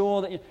not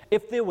sure that...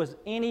 If there was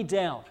any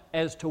doubt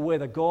as to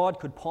whether God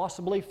could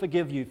possibly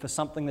forgive you for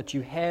something that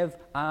you have,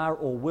 are,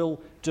 or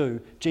will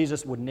do,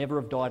 Jesus would never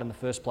have died in the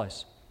first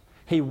place.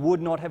 He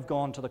would not have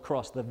gone to the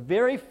cross. The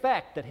very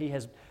fact that he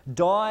has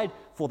died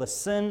for the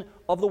sin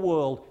of the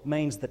world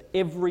means that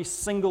every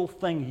single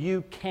thing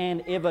you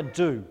can ever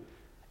do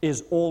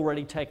is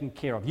already taken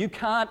care of. You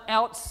can't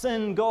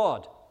out-sin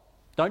God.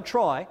 Don't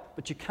try,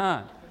 but you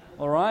can't.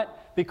 All right?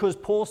 Because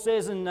Paul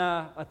says in,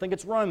 I think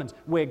it's Romans,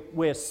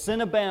 where sin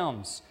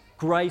abounds,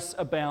 grace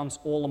abounds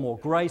all the more.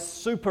 Grace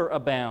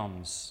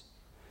superabounds.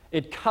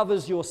 It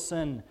covers your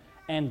sin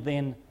and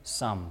then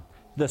some.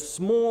 The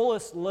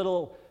smallest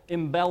little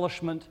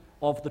embellishment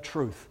of the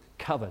truth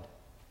covered.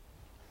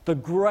 The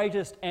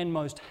greatest and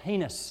most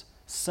heinous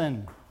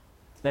sin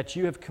that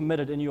you have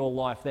committed in your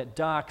life, that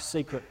dark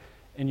secret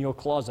in your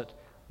closet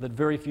that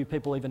very few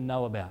people even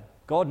know about.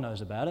 God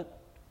knows about it.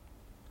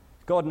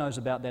 God knows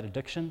about that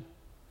addiction.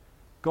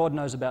 God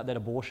knows about that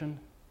abortion.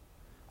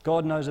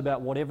 God knows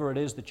about whatever it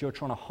is that you're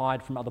trying to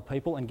hide from other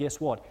people, and guess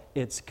what?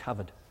 It's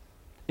covered.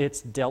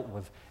 It's dealt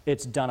with.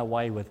 It's done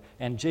away with.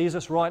 And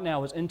Jesus right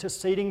now is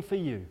interceding for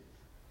you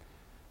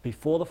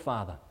before the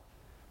Father,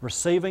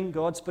 receiving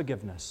God's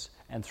forgiveness,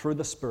 and through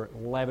the Spirit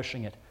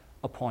lavishing it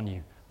upon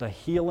you. The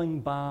healing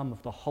balm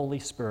of the Holy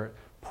Spirit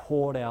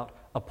poured out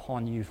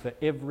upon you for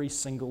every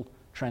single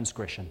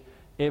transgression,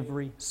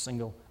 every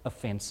single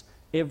offense,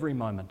 every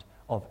moment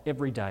of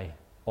every day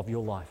of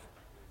your life.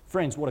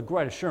 Friends, what a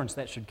great assurance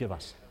that should give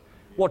us.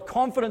 What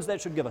confidence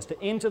that should give us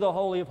to enter the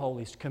Holy of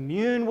Holies, to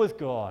commune with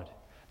God,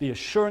 the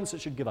assurance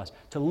it should give us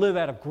to live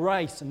out of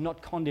grace and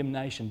not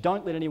condemnation.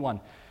 Don't let anyone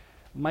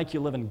make you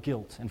live in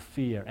guilt and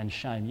fear and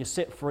shame. You're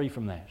set free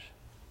from that.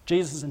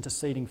 Jesus is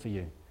interceding for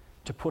you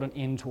to put an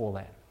end to all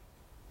that.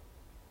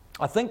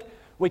 I think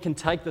we can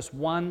take this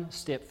one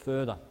step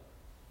further.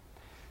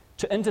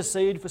 To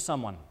intercede for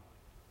someone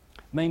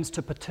means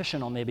to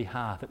petition on their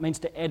behalf. It means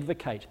to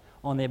advocate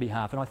on their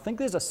behalf. And I think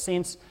there's a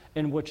sense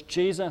in which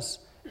Jesus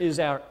is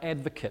our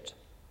advocate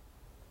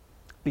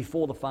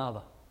before the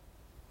Father,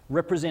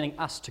 representing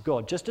us to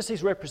God. Just as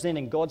he's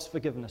representing God's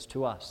forgiveness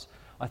to us,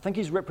 I think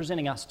he's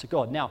representing us to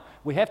God. Now,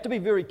 we have to be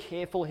very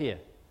careful here,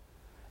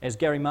 as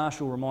Gary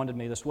Marshall reminded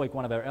me this week,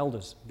 one of our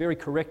elders, very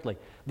correctly,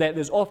 that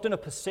there's often a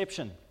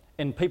perception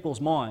in people's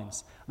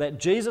minds that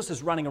Jesus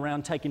is running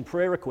around taking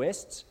prayer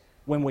requests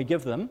when we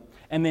give them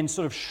and then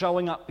sort of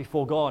showing up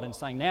before God and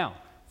saying, now,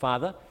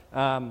 Father,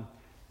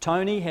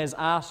 Tony has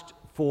asked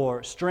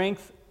for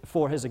strength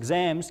for his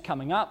exams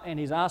coming up and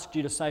he's asked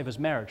you to save his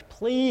marriage.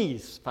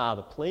 Please,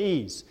 Father,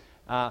 please,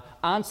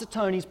 answer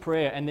Tony's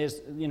prayer. And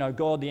there's,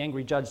 God, the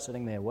angry judge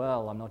sitting there.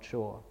 Well, I'm not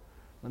sure.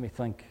 Let me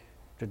think.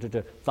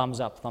 Thumbs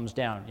up, thumbs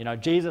down.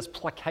 Jesus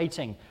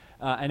placating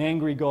an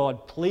angry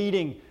God,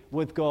 pleading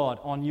with God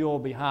on your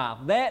behalf.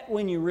 That,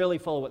 when you really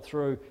follow it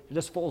through, it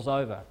just falls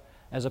over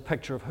as a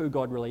picture of who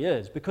God really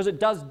is, because it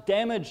does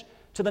damage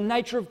to the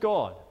nature of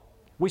God.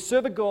 We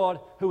serve a God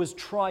who is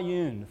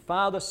triune,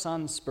 Father,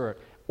 Son, Spirit,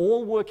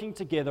 all working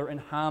together in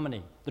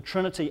harmony. The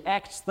Trinity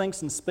acts,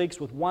 thinks, and speaks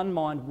with one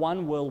mind,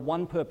 one will,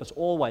 one purpose,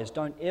 always.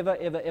 Don't ever,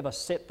 ever, ever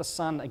set the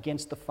Son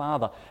against the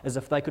Father as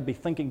if they could be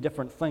thinking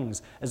different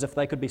things, as if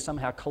they could be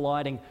somehow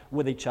colliding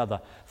with each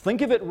other.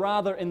 Think of it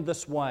rather in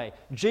this way.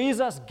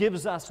 Jesus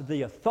gives us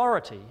the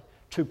authority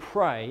to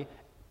pray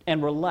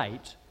and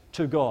relate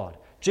to God.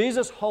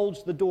 Jesus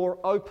holds the door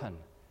open.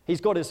 He's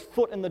got his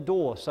foot in the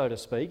door, so to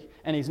speak,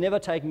 and he's never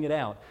taking it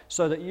out,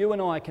 so that you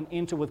and I can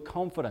enter with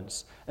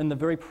confidence in the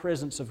very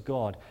presence of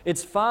God.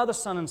 It's Father,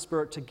 Son, and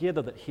Spirit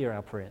together that hear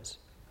our prayers.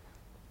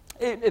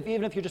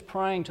 Even if you're just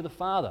praying to the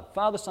Father,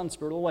 Father, Son,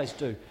 Spirit always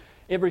do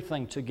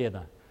everything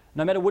together.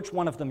 No matter which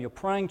one of them you're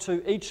praying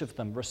to, each of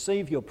them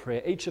receive your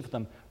prayer, each of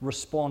them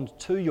respond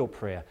to your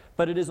prayer.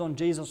 But it is on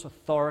Jesus'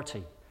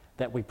 authority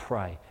that we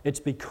pray.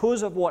 It's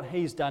because of what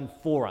he's done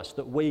for us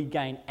that we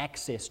gain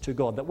access to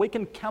God, that we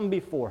can come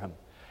before him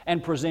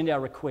and present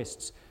our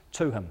requests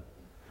to him.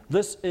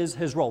 This is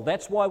his role.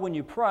 That's why when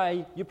you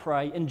pray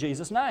in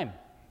Jesus' name.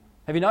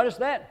 Have you noticed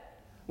that?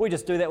 We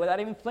just do that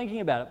without even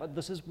thinking about it, but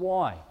this is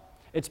why.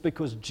 It's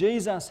because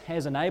Jesus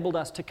has enabled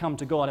us to come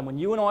to God. And when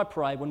you and I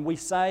pray, when we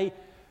say,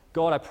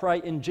 God, I pray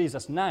in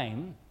Jesus'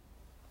 name,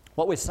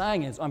 what we're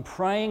saying is, I'm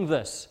praying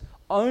this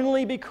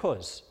only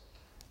because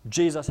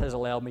Jesus has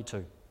allowed me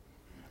to.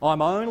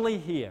 I'm only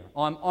here.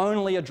 I'm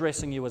only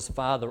addressing you as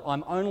Father.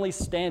 I'm only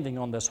standing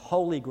on this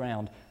holy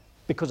ground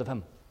because of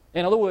him.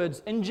 In other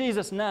words, in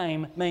Jesus'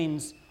 name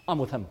means I'm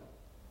with him.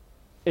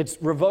 It's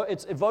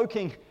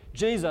evoking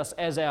Jesus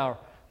as our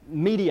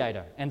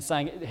mediator and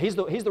saying, he's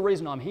the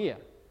reason I'm here.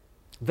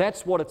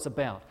 That's what it's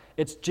about.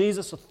 It's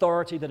Jesus'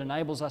 authority that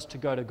enables us to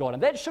go to God.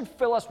 And that should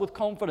fill us with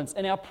confidence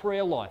in our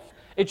prayer life.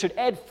 It should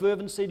add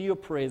fervency to your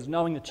prayers,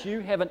 knowing that you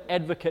have an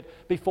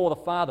advocate before the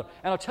Father.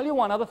 And I'll tell you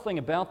one other thing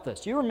about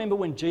this. You remember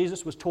when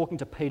Jesus was talking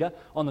to Peter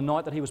on the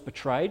night that he was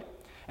betrayed?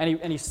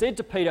 And he said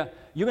to Peter,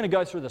 you're going to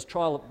go through this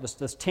trial,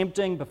 this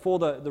tempting, before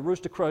the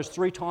rooster crows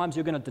 3 times,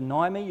 you're going to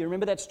deny me. You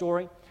remember that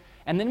story?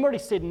 And then what he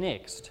said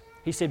next,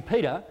 he said,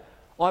 Peter,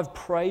 I've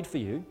prayed for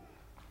you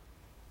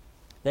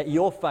that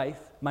your faith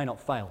may not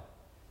fail.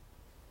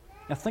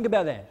 Now think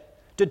about that.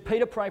 Did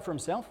Peter pray for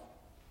himself?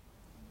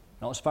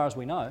 Not as far as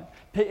we know.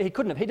 He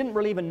couldn't have. He didn't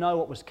really even know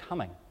what was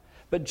coming.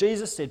 But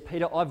Jesus said,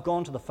 Peter, I've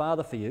gone to the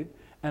Father for you,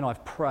 and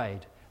I've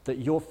prayed that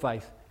your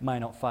faith may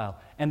not fail.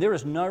 And there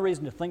is no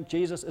reason to think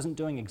Jesus isn't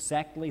doing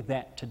exactly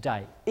that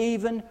today,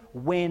 even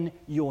when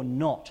you're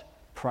not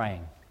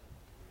praying.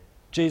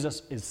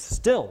 Jesus is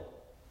still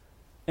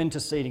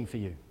interceding for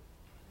you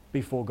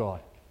before God.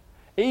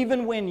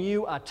 Even when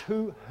you are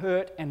too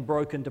hurt and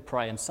broken to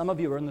pray, and some of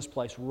you are in this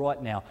place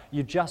right now,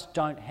 you just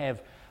don't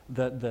have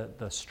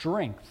the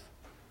strength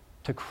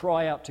to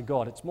cry out to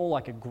God. It's more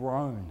like a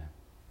groan.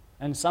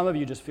 And some of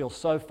you just feel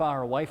so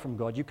far away from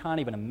God, you can't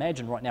even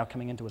imagine right now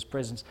coming into his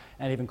presence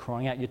and even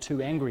crying out. You're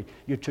too angry,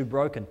 you're too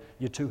broken,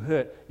 you're too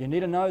hurt. You need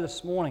to know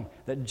this morning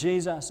that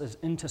Jesus is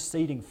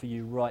interceding for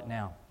you right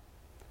now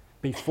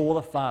before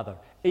the Father.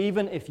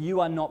 Even if you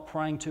are not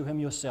praying to him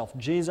yourself,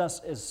 Jesus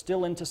is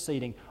still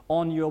interceding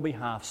on your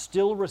behalf,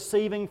 still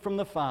receiving from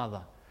the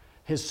Father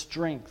his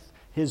strength,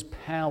 his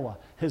power,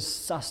 his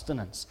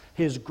sustenance,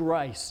 his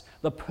grace,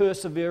 the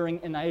persevering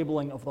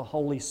enabling of the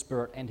Holy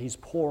Spirit, and he's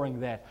pouring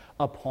that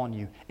upon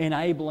you,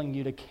 enabling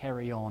you to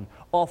carry on,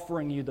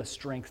 offering you the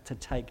strength to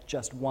take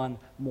just one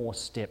more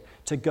step,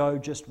 to go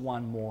just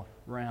one more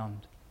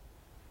round.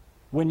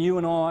 When you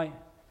and I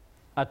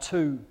are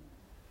too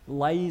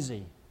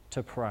lazy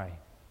to pray,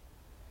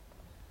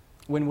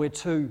 when we're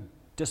too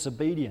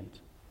disobedient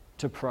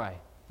to pray,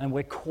 and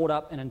we're caught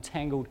up and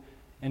entangled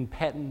in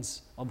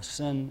patterns of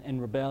sin and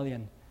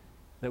rebellion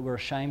that we're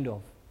ashamed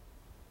of,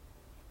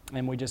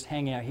 and we just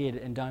hang our head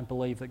and don't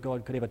believe that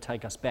God could ever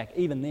take us back,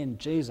 even then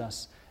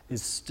Jesus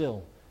is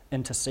still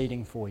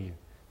interceding for you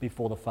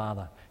before the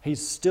Father.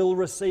 He's still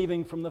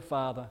receiving from the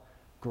Father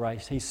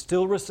grace. He's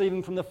still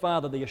receiving from the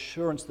Father the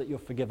assurance that you're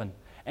forgiven,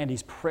 and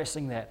he's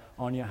pressing that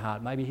on your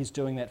heart. Maybe he's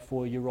doing that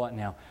for you right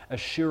now,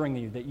 assuring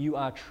you that you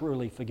are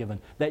truly forgiven,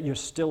 that you're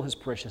still his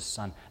precious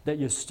son, that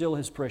you're still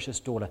his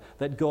precious daughter,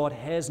 that God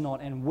has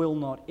not and will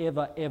not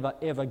ever, ever,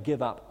 ever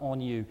give up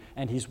on you,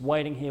 and he's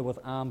waiting here with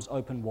arms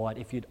open wide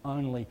if you'd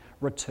only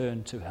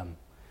return to him,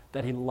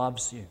 that he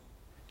loves you.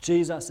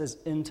 Jesus is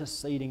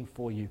interceding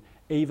for you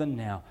even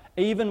now,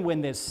 even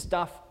when there's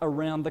stuff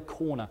around the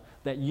corner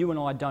that you and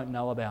I don't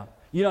know about.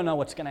 You don't know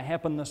what's going to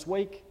happen this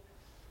week.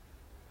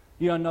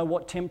 You don't know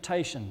what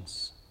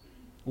temptations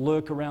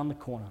lurk around the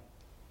corner.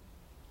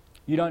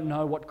 You don't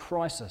know what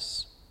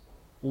crisis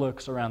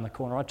lurks around the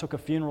corner. I took a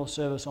funeral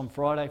service on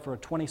Friday for a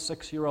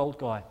 26-year-old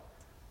guy.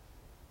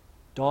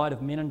 Died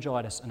of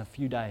meningitis in a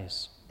few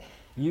days.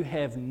 You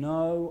have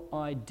no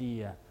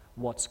idea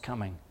what's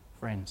coming,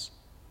 friends.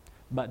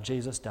 But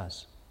Jesus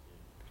does.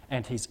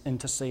 And he's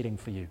interceding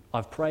for you.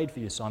 I've prayed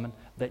for you, Simon,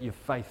 that your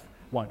faith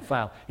won't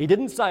fail. He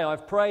didn't say,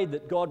 I've prayed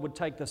that God would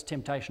take this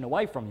temptation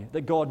away from you,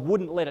 that God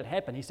wouldn't let it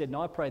happen. He said,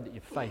 no, I prayed that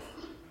your faith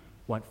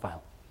won't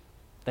fail,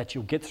 that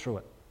you'll get through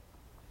it.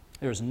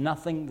 There is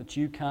nothing that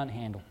you can't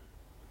handle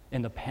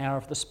in the power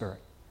of the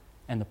Spirit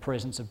and the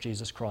presence of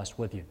Jesus Christ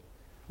with you.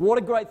 What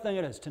a great thing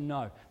it is to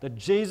know that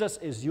Jesus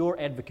is your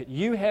advocate.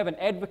 You have an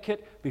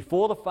advocate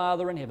before the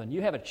Father in heaven.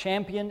 You have a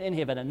champion in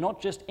heaven, and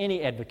not just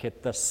any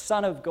advocate, the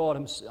Son of God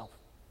himself,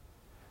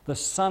 the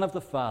Son of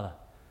the Father,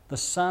 the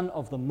Son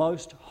of the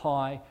Most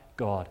High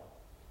God,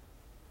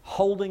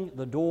 holding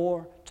the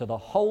door to the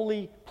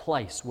holy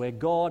place where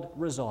God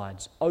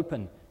resides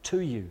open to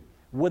you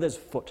with his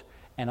foot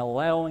and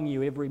allowing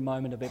you every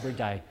moment of every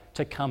day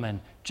to come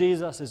in.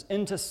 Jesus is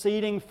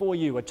interceding for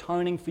you,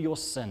 atoning for your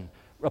sin,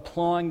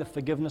 applying the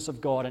forgiveness of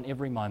God in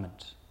every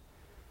moment.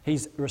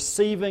 He's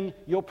receiving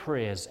your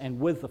prayers and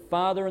with the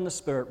Father and the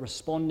Spirit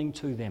responding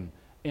to them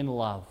in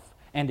love.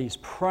 And He's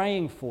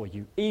praying for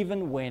you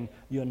even when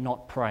you're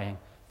not praying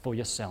for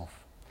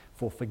yourself,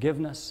 for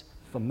forgiveness,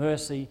 for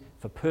mercy,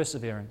 for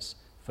perseverance,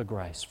 for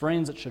grace.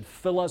 Friends, it should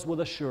fill us with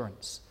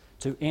assurance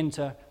to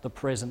enter the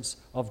presence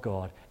of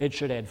God. It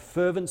should add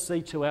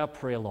fervency to our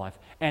prayer life,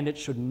 and it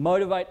should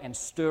motivate and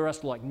stir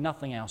us like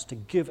nothing else to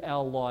give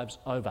our lives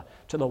over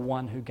to the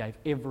one who gave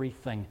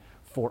everything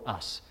for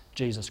us,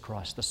 Jesus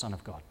Christ, the Son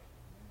of God.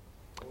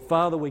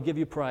 Father, we give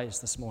you praise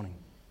this morning.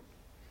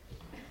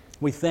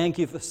 We thank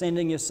you for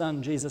sending your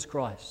Son, Jesus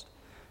Christ,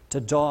 to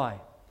die,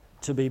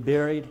 to be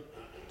buried,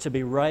 to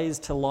be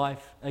raised to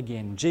life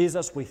again.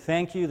 Jesus, we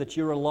thank you that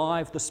you're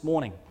alive this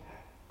morning,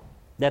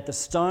 that the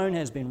stone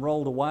has been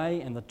rolled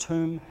away and the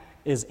tomb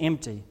is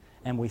empty.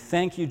 And we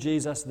thank you,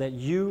 Jesus, that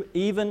you,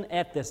 even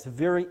at this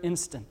very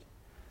instant,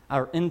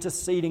 are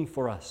interceding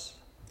for us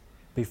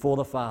before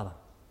the Father.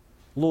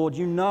 Lord,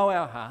 you know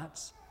our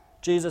hearts.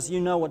 Jesus, you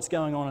know what's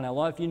going on in our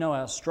life. You know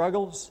our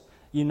struggles.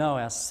 You know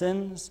our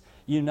sins.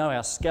 You know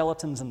our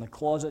skeletons in the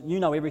closet. You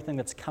know everything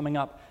that's coming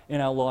up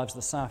in our lives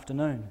this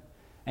afternoon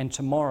and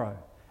tomorrow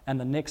and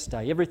the next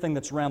day, everything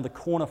that's around the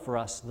corner for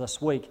us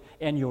this week.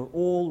 And you're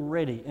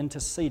already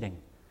interceding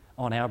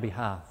on our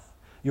behalf.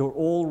 You're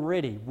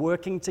already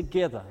working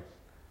together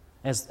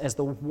as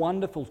the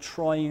wonderful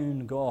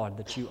triune God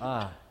that you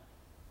are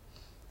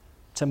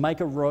to make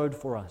a road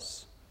for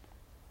us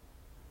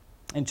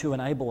and to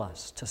enable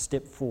us to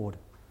step forward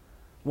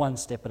one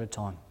step at a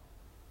time.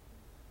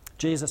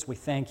 Jesus, we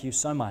thank you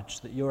so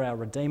much that you're our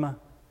Redeemer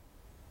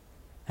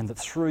and that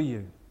through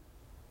you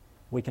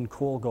we can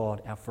call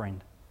God our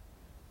friend.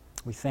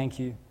 We thank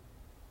you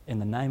in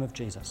the name of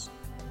Jesus.